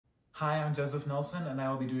Hi, I'm Joseph Nelson, and I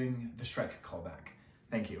will be doing the Shrek callback.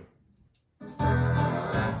 Thank you.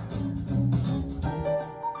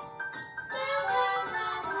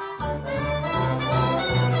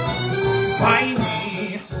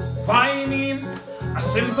 Why me? A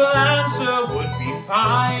simple answer would be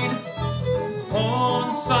fine.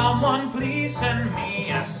 Won't someone please send me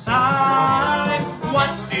a sign? What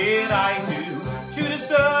did I do to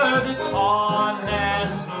deserve this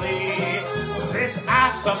honestly? This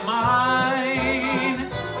ass of mine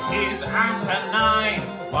is asinine.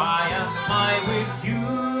 Why am I with you?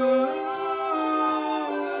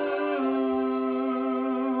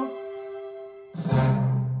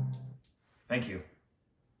 Thank you.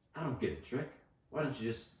 I don't get it, Shrek. Why don't you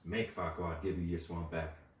just make Farquaad give you your swamp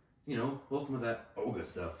back? You know, pull some of that ogre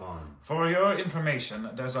stuff on. For your information,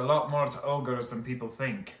 there's a lot more to ogres than people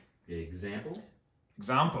think. Example?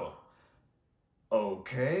 Example.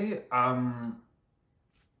 Okay,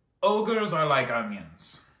 ogres are like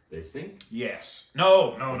onions. They stink? Yes.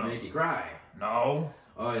 No. They make you cry? No.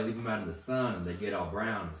 Oh, you leave them out in the sun and they get all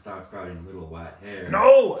brown and start sprouting little white hair.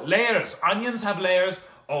 No! Layers! Onions have layers,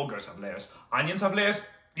 ogres have layers. Onions have layers,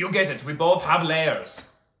 you get it, we both have layers.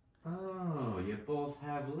 Oh, you both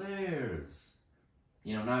have layers.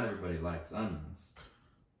 You know, not everybody likes onions.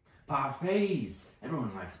 Parfaits!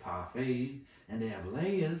 Everyone likes parfaits, and they have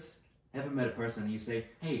layers. Ever met a person and you say,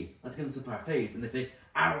 hey, let's get into parfaits, and they say,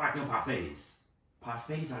 I don't like no parfaits.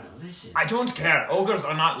 Parfaits are delicious. I don't care, ogres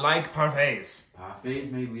are not like parfaits.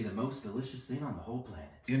 Parfaits may be the most delicious thing on the whole planet.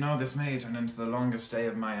 You know, this may turn into the longest day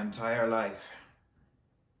of my entire life.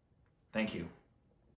 Thank you.